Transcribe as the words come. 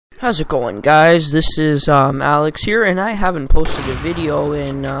How's it going, guys? This is Alex here, and I haven't posted a video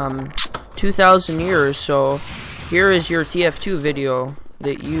in 2,000 years, so here is your TF2 video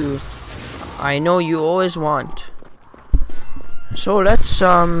that I know you always want. So let's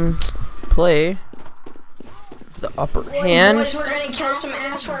play the upper hand. Boys, we're gonna kill some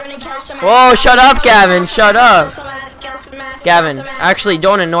ass. Whoa, shut up, Gavin, shut up. Gavin, actually,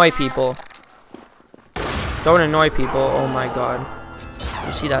 don't annoy people. Don't annoy people, oh my god.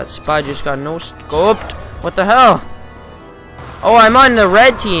 You see that spy just got no scoped? What the hell? Oh, I'm on the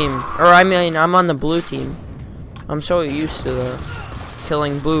red team. Or I mean, I'm on the blue team. I'm so used to the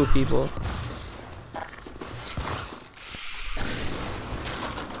killing blue people.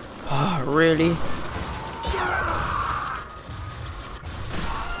 Oh, really?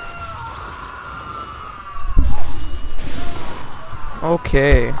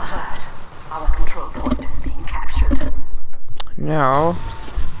 Okay. Our control point is being captured. Now.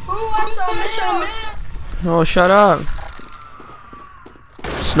 Oh, shut up.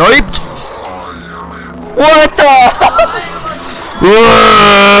 Sniped! What the?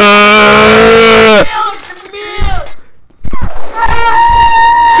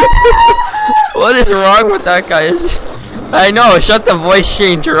 What is wrong with that guy? I know, shut the voice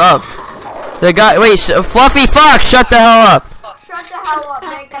changer up. The guy, wait, Fluffy Fox, shut the hell up. Shut the hell up,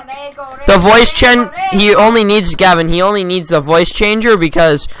 the voice he only needs, Gavin, he only needs the voice changer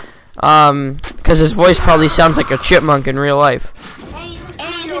because his voice probably sounds like a chipmunk in real life.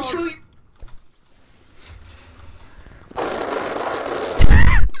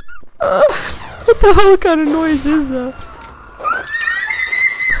 What the hell kind of noise is that?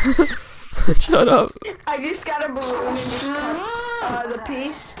 Shut up. I just got a balloon in the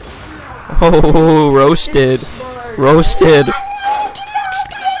piece. Oh, roasted. Roasted.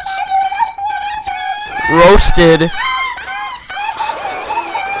 Roasted.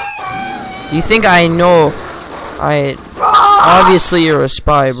 You think I know? Obviously you're a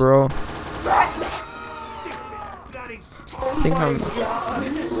spy, bro. I think I'm.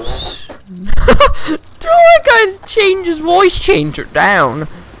 That guy changed his voice changer down.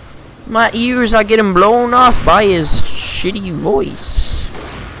 My ears are getting blown off by his shitty voice.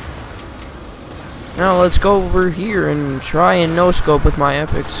 Now let's go over here and try and no-scope with my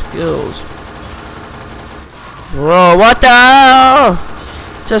epic skills. Bro, what the hell?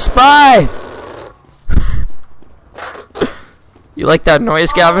 It's a spy! You like that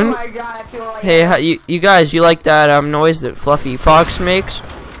noise, Gavin? Oh my God, I feel like hey, you guys, you like that noise that Fluffy Fox makes?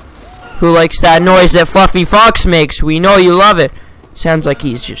 Who likes that noise that Fluffy Fox makes? We know you love it. Sounds like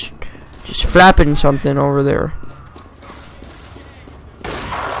he's just flapping something over there.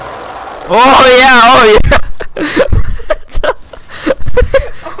 Oh yeah, oh yeah.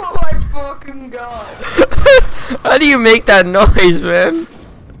 oh my fucking god. How do you make that noise, man?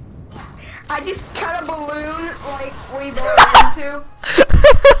 I just cut a balloon like we blow into,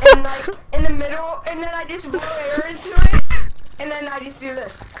 and like in the middle, and then I just blow air into it, and then I just do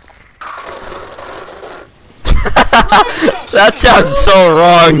this. That sounds so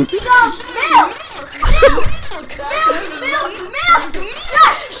wrong.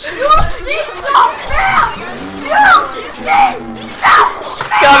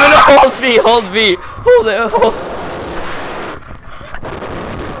 Gavin, hold V, hold V. Hold it, hold.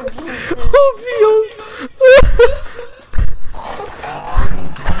 Hold V, hold.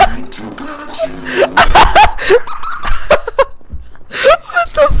 What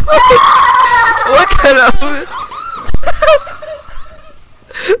the fuck? What kind of...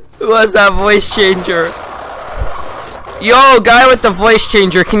 Who has that voice changer? Yo, guy with the voice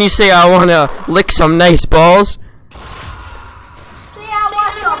changer, can you say I wanna lick some nice balls? Say I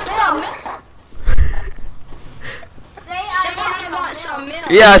want some milk.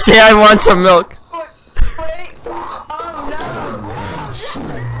 Yeah, say I want some milk. Wait. Oh no.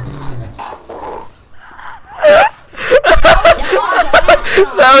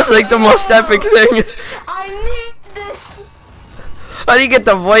 That was like the most epic thing. I need this. How do you get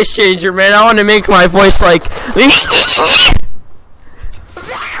the voice changer, man? I want to make my voice like.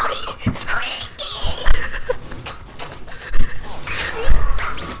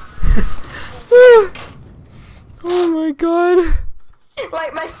 Oh my god.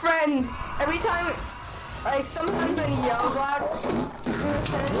 Like my friend, every time, like sometimes when he yells loud.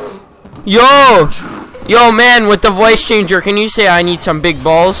 Yo, man, with the voice changer, can you say I need some big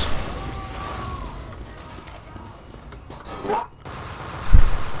balls?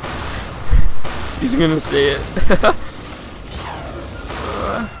 He's gonna say it.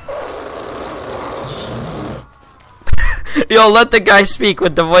 Yo, let the guy speak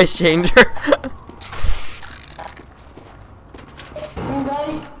with the voice changer.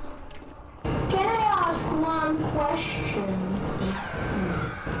 Guys,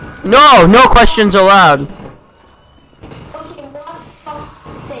 No, no questions allowed. Okay, what does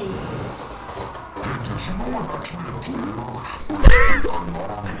say?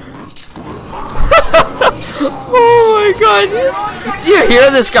 Oh my god. Do you hear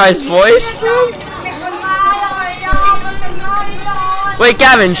this guy's voice? Wait,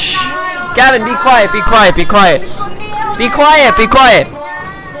 Gavin, shh. Gavin, be quiet, be quiet, be quiet. Be quiet, be quiet.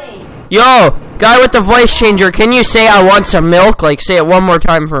 Yo, guy with the voice changer, can you say I want some milk? Like, say it one more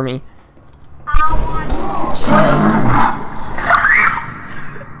time for me.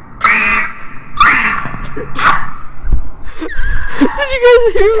 Did you guys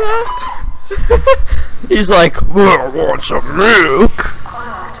hear that? He's like, well, I want some milk.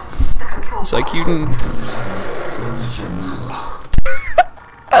 It's like, you can...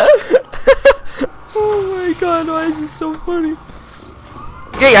 Oh my god, why is this so funny?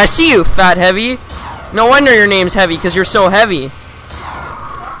 Hey, I see you, fat heavy. No wonder your name's heavy, because you're so heavy.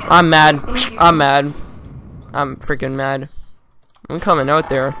 I'm mad. I'm mad. I'm freaking mad. I'm coming out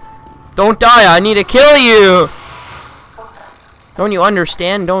there. Don't die, I need to kill you! Don't you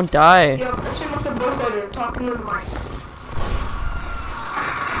understand? Don't die. Yo, put him with the bush editor, talking to the mic.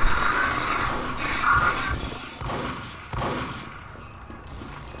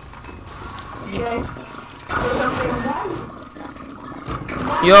 Okay. So something, guys.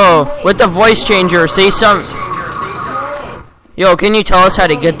 Yo, with the voice changer, say some... Yo, can you tell us how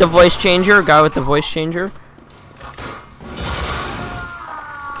to get the voice changer? Guy with the voice changer?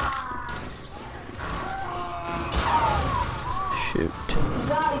 Shoot.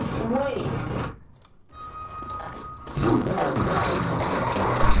 Guys, wait.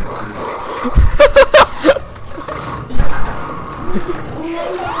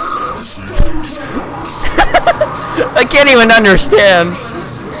 I can't even understand.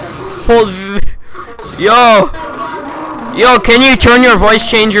 Hold. Yo. Yo, can you turn your voice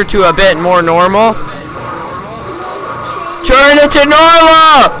changer to a bit more normal? Turn it to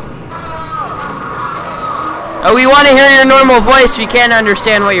normal! We want to hear your normal voice. We can't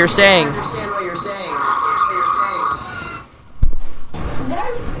understand what you're saying.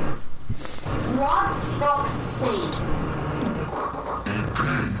 Guys, what fox say?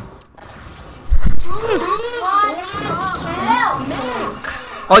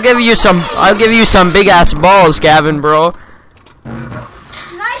 I'll give you some big ass balls, Gavin, bro.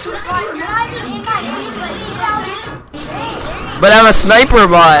 But I'm a sniper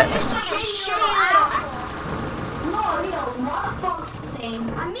bot. No, real, what fox say?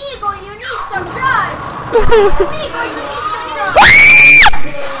 Amigo, you need some drugs. Amigo, you need some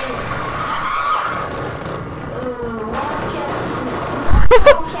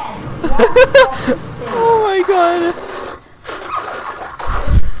drugs. Oh my god.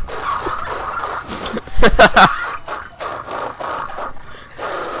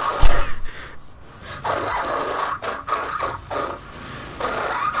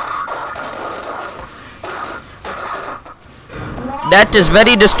 That is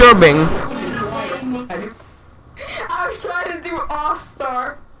very disturbing. I was trying to do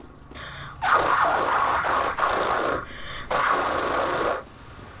All-Star.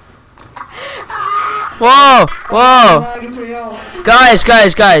 Whoa, whoa. It's real.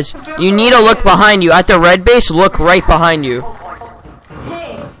 Guys, you need to look behind you. At the red base, look right behind you.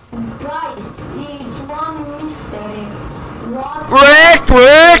 Hey, guys, it's one mystery. What? Wrecked!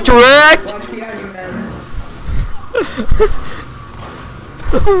 Watch behind you, man.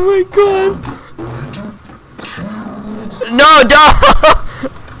 Oh my god. No, don't!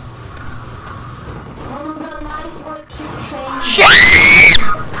 One of the nice ones change. Shit!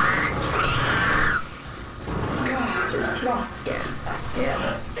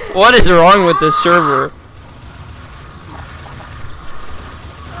 What is wrong with this server?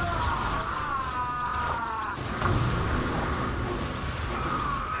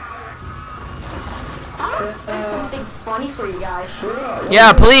 Something funny for you guys.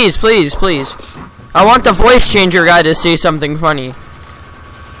 Yeah, please. I want the voice changer guy to say something funny.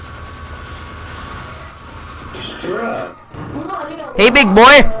 No, real. Hey big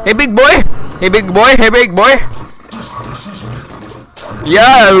boy! Hey big boy! Hey big boy! Hey big boy!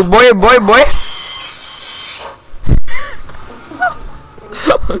 Yeah, boy!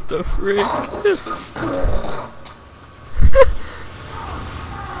 What the frick?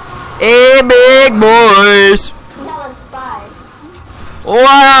 Hey big boys! Tell a spy.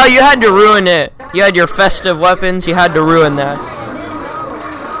 Wow, you had to ruin it. You had your festive weapons, you had to ruin that.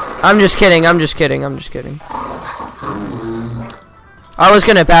 I'm just kidding. I was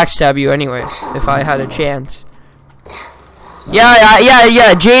gonna backstab you anyway, if I had a chance.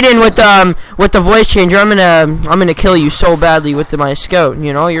 Yeah. Jaden with the voice changer. I'm gonna kill you so badly with my scout.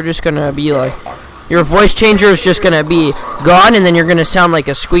 You know, you're just gonna be like, your voice changer is just gonna be gone, and then you're gonna sound like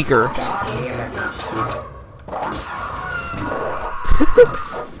a squeaker.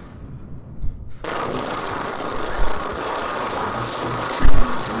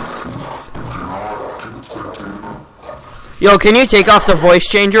 Yo, can you take off the voice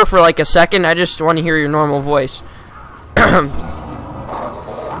changer for like a second? I just want to hear your normal voice. What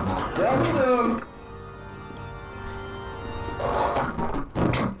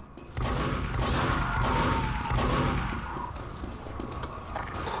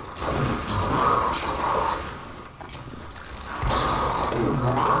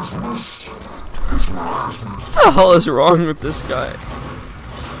the hell is wrong with this guy?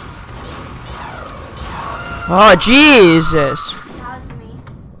 Oh, Jesus. That was me.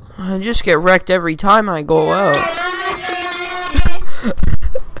 I just get wrecked every time I go out.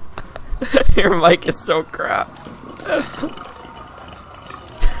 Your mic is so crap.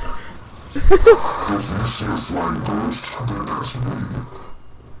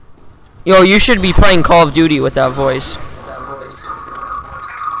 Yo, you should be playing Call of Duty with that voice.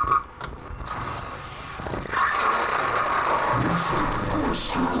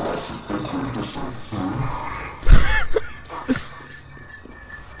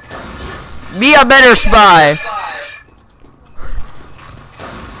 Be a better spy.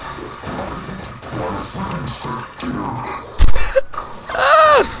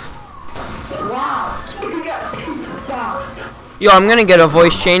 Yo, I'm gonna get a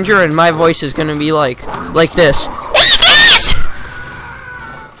voice changer, and my voice is gonna be like this.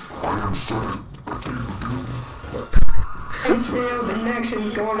 The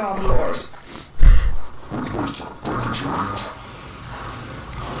connection's going off course.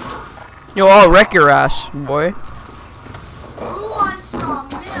 Yo, I'll wreck your ass, boy. Who wants some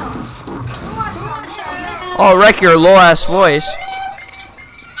milk? Who wants some milk? I'll wreck your low ass voice.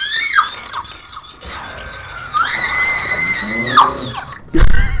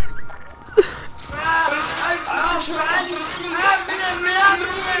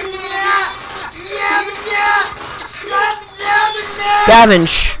 Gavin,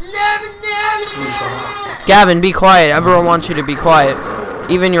 shh. Gavin, be quiet. Everyone wants you to be quiet.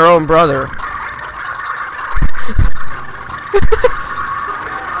 Even your own brother.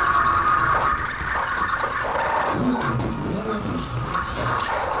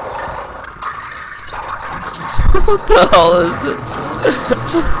 What the hell is this?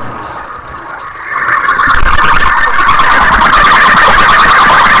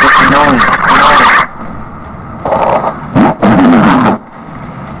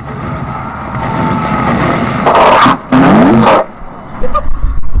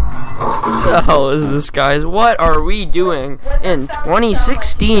 What the hell is this, guys? What are we doing in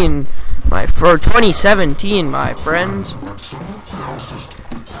 2016, for 2017, my friends?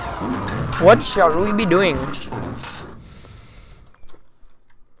 What shall we be doing?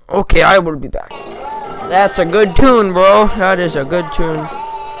 Okay, I will be back. That's a good tune, bro. That is a good tune.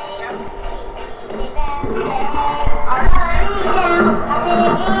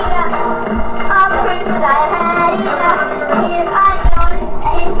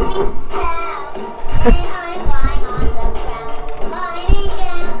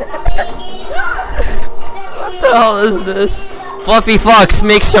 What the hell is this? Fluffy Fox,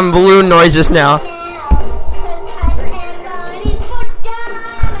 make some balloon noises now.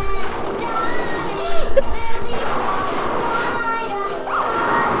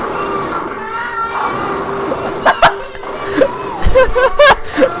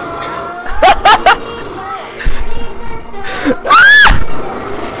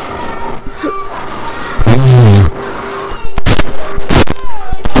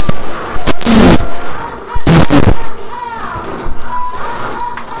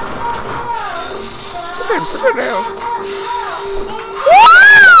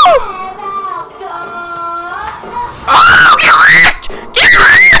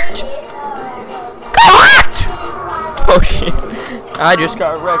 Oh shit, I just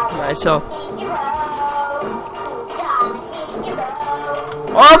got wrecked myself.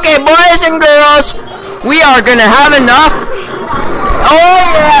 Okay, boys and girls, we are gonna have enough. Oh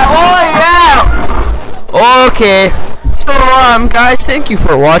yeah. Okay, so guys, thank you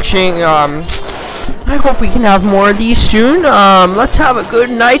for watching. I hope we can have more of these soon. Let's have a good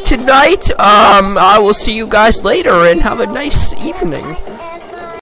night tonight. I will see you guys later and have a nice evening.